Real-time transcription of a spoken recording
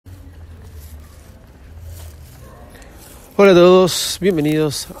Hola a todos,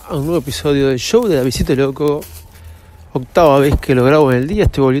 bienvenidos a un nuevo episodio del show de Davidcito Loco. Octava vez que lo grabo en el día,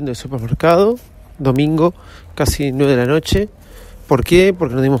 estoy volviendo del supermercado, domingo, casi 9 de la noche. ¿Por qué?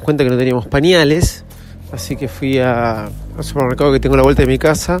 Porque nos dimos cuenta que no teníamos pañales, así que fui al supermercado que tengo a la vuelta de mi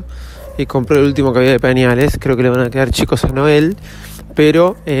casa y compré el último que había de pañales. Creo que le van a quedar chicos a Noel,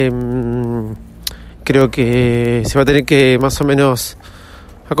 pero creo que se va a tener que más o menos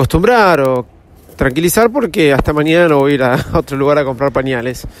acostumbrar o tranquilizar, porque hasta mañana no voy a ir a otro lugar a comprar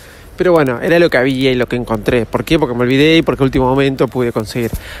pañales. Pero bueno, era lo que había y lo que encontré. ¿Por qué? Porque me olvidé y porque al último momento pude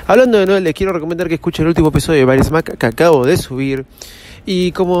conseguir. Hablando de Noel, les quiero recomendar que escuchen el último episodio de Various Mac que acabo de subir.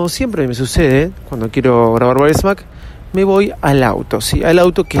 Y como siempre me sucede, cuando quiero grabar Various Mac, me voy al auto. ¿Sí? Al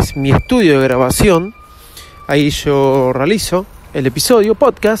auto, que es mi estudio de grabación. Ahí yo realizo el episodio,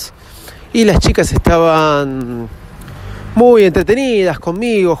 podcast. Y las chicas estaban muy entretenidas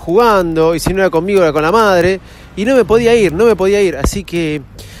conmigo, jugando, y si no era conmigo era con la madre, y no me podía ir, así que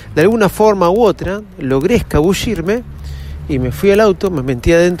de alguna forma u otra logré escabullirme y me fui al auto, me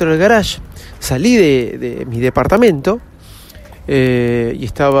metí adentro del garage, salí de mi departamento y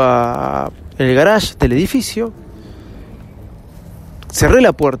estaba en el garage del edificio, cerré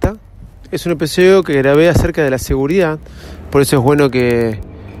la puerta. Es un episodio que grabé acerca de la seguridad, por eso es bueno que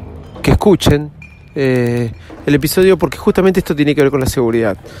escuchen el episodio, porque justamente esto tiene que ver con la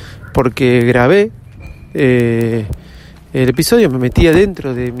seguridad, porque grabé el episodio, me metí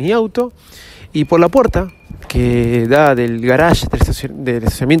adentro de mi auto y por la puerta que da del garage, del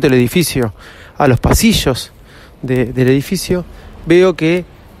estacionamiento del edificio a los pasillos del edificio, veo que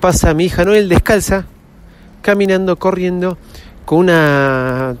pasa mi hija Noel descalza, caminando, corriendo, con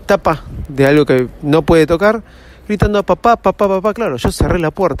una tapa de algo que no puede tocar, gritando a papá, papá, papá. Claro, yo cerré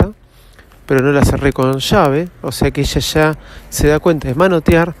la puerta, pero no la cerré con llave, o sea que ella ya se da cuenta de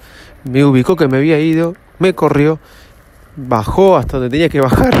manotear, me ubicó que me había ido, me corrió, bajó hasta donde tenía que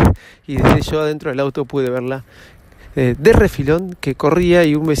bajar, y desde yo adentro del auto pude verla de refilón, que corría,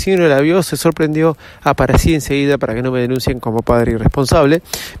 y un vecino la vio, se sorprendió, aparecí enseguida para que no me denuncien como padre irresponsable.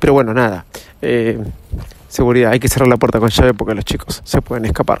 Pero bueno, nada, seguridad, hay que cerrar la puerta con llave porque los chicos se pueden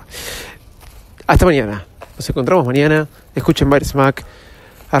escapar. Hasta mañana, nos encontramos mañana, escuchen Various Mac,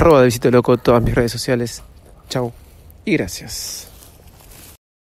 @Davidcito Loco, todas mis redes sociales. Chau y gracias.